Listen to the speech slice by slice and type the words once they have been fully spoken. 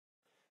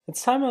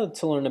It's time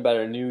to learn about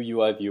a new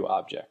UI view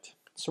object.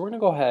 So we're going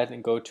to go ahead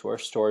and go to our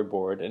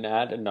storyboard and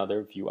add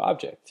another view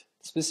object.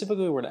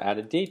 Specifically, we're going to add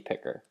a date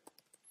picker.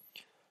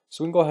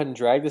 So we can go ahead and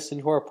drag this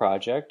into our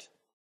project.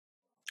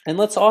 And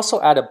let's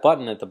also add a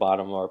button at the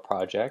bottom of our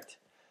project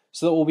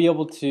so that we'll be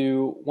able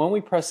to, when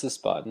we press this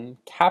button,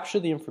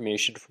 capture the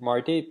information from our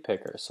date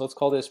picker. So let's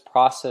call this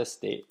process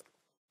date.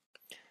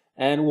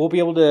 And we'll be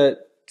able to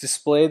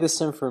display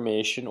this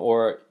information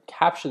or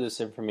capture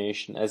this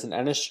information as an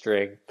NS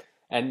string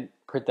and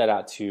print that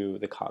out to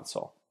the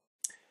console.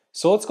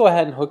 So let's go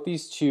ahead and hook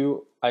these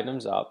two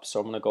items up. So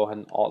I'm going to go ahead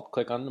and alt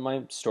click on my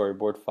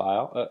storyboard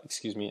file, on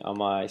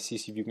my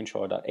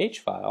ccviewcontroller.h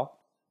file.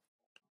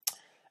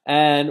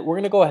 And we're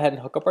going to go ahead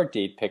and hook up our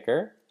date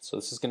picker. So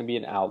this is going to be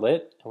an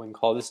outlet, and we can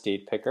call this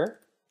date picker.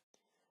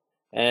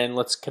 And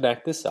let's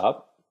connect this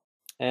up.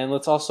 And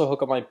let's also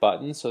hook up my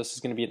button. So this is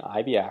going to be an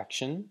IB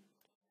action.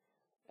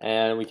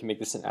 And we can make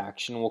this an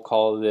action. We'll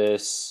call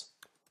this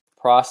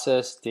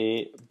process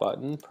date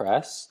button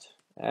pressed.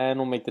 And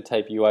we'll make the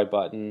type UI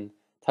button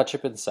touch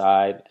up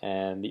inside,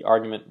 and the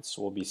arguments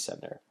will be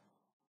sender.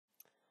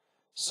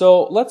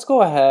 So let's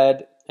go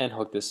ahead and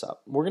hook this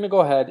up. We're going to go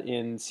ahead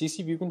in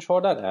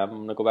ccviewcontroller.m. I'm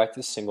going to go back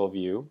to single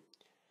view.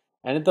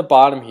 And at the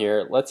bottom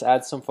here, let's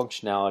add some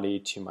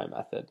functionality to my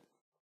method.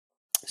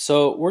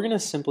 So we're going to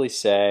simply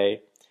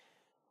say,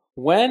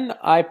 when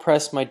I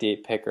press my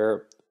date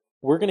picker,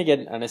 we're going to get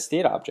an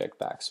NSDate object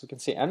back. So we can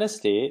say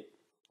NSDate,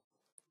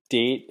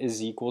 date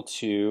is equal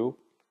to,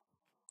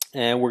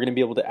 and we're going to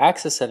be able to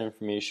access that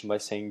information by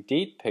saying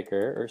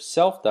datepicker or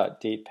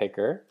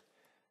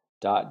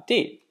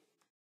self.datepicker.date.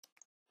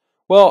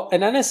 Well, an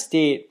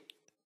NSDate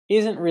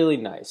isn't really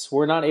nice.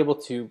 We're not able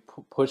to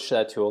push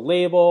that to a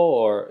label,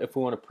 or if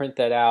we want to print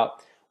that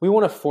out, we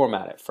want to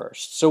format it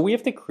first. So we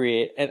have to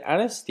create an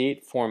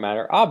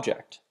NSDateFormatter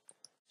object.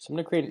 So I'm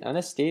going to create an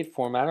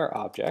NSDateFormatter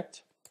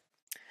object,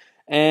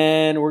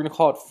 and we're going to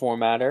call it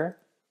formatter,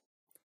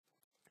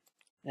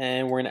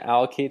 and we're going to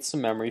allocate some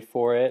memory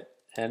for it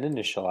and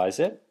initialize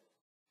it.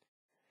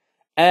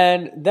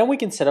 And then we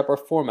can set up our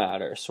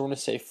formatter. So we're going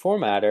to say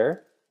formatter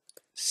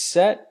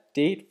set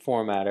date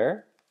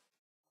formatter,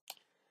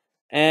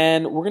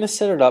 and we're going to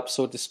set it up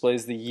so it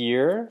displays the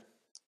year,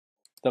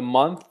 the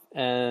month,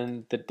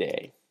 and the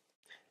day.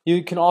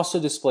 You can also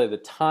display the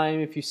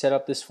time if you set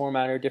up this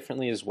formatter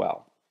differently as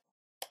well.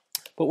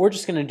 But we're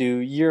just going to do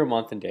year,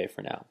 month, and day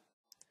for now.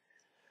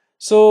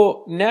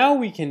 So now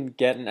we can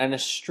get an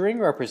NSString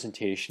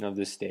representation of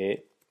this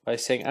date by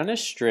saying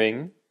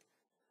NSString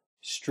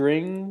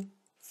string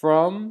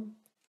from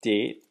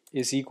date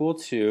is equal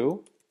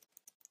to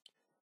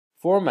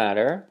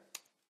formatter,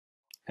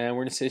 and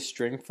we're going to say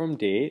string from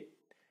date,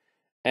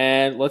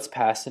 and let's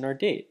pass in our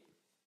date.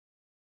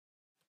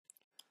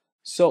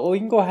 So we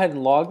can go ahead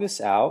and log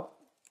this out,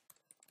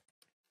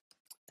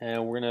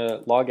 and we're going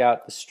to log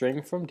out the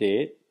string from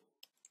date,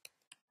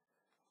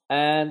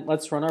 and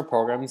let's run our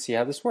program and see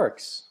how this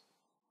works.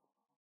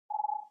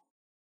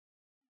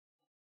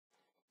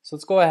 So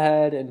let's go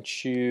ahead and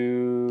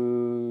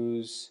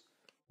choose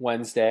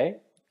Wednesday,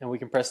 and we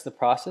can press the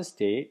process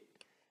date,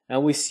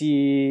 and we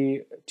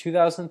see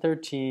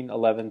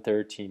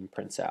 2013-11-13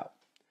 prints out.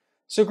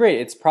 So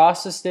great, it's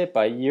processed it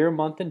by year,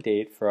 month, and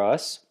date for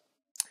us.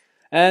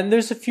 And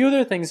there's a few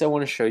other things I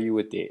want to show you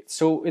with date.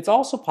 So it's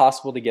also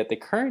possible to get the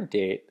current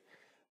date.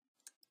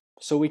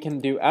 So we can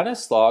do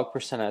nslog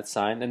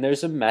 %@, and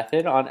there's a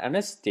method on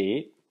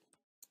NSDate,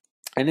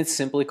 and it's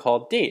simply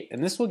called date,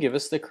 and this will give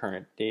us the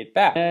current date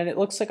back. And it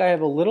looks like I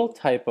have a little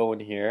typo in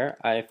here.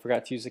 I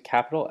forgot to use a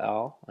capital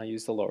L. I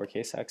used the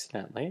lowercase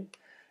accidentally.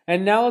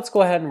 And now let's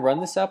go ahead and run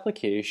this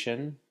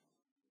application,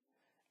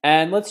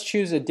 and let's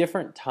choose a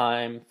different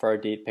time for our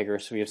date picker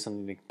so we have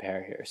something to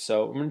compare here.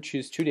 So I'm going to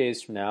choose 2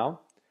 days from now,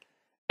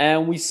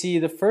 and we see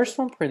the first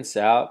one prints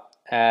out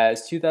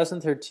as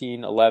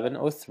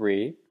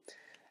 2013-11-03.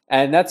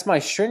 And that's my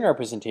string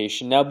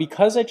representation. Now,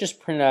 because I just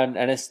printed out an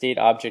NSDate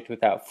object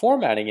without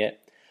formatting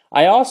it,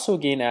 I also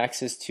gain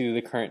access to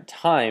the current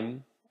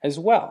time as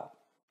well.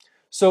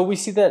 So we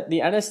see that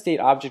the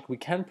NSDate object, we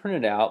can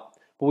print it out,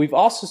 but we've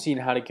also seen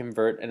how to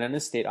convert an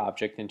NSDate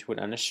object into an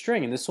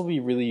NSString. And this will be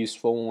really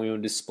useful when we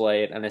want to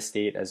display an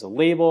NSDate as a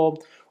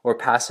label or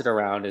pass it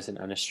around as an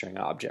NSString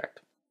object.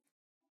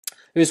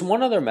 There's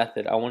one other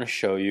method I want to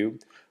show you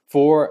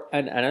for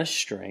an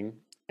NSString,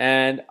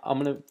 and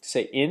I'm going to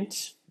say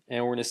int,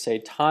 and we're going to say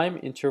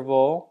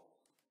TimeInterval,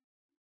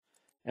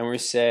 and we're going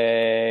to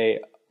say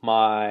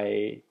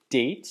my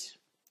date.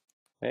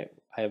 Right?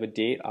 I have a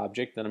date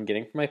object that I'm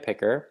getting from my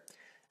picker,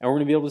 and we're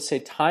going to be able to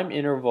say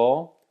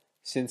TimeInterval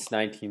since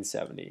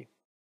 1970.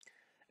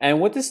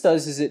 And what this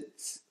does is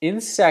it's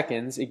in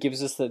seconds, it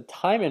gives us the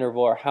time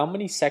interval, or how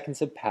many seconds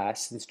have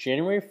passed since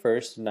January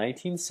 1st,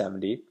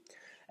 1970,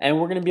 and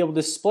we're going to be able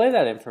to display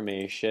that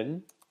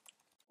information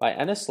by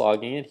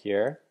NSlogging it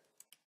here,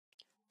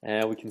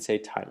 and we can say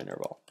time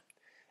interval.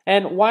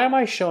 And why am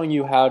I showing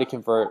you how to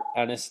convert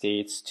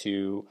NSDates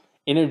to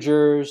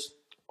integers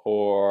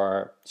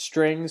or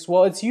strings?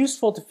 Well, it's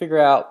useful to figure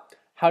out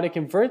how to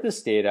convert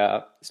this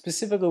data.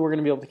 Specifically, we're going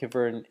to be able to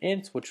convert an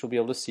int, which we'll be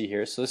able to see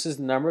here. So this is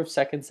the number of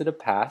seconds that have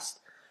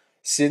passed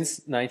since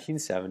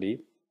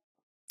 1970.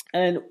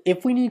 And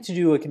if we need to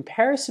do a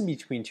comparison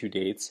between two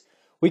dates,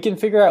 we can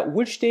figure out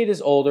which date is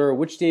older or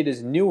which date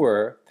is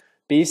newer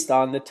based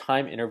on the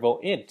time interval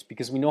int,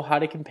 because we know how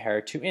to compare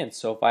it to ints.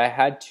 So if I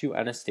had two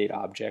NSDate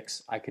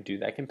objects, I could do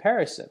that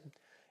comparison.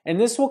 And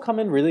this will come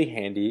in really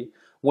handy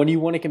when you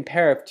want to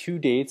compare if two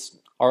dates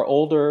are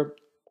older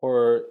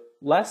or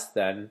less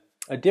than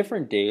a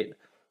different date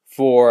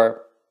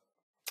for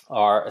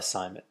our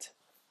assignment.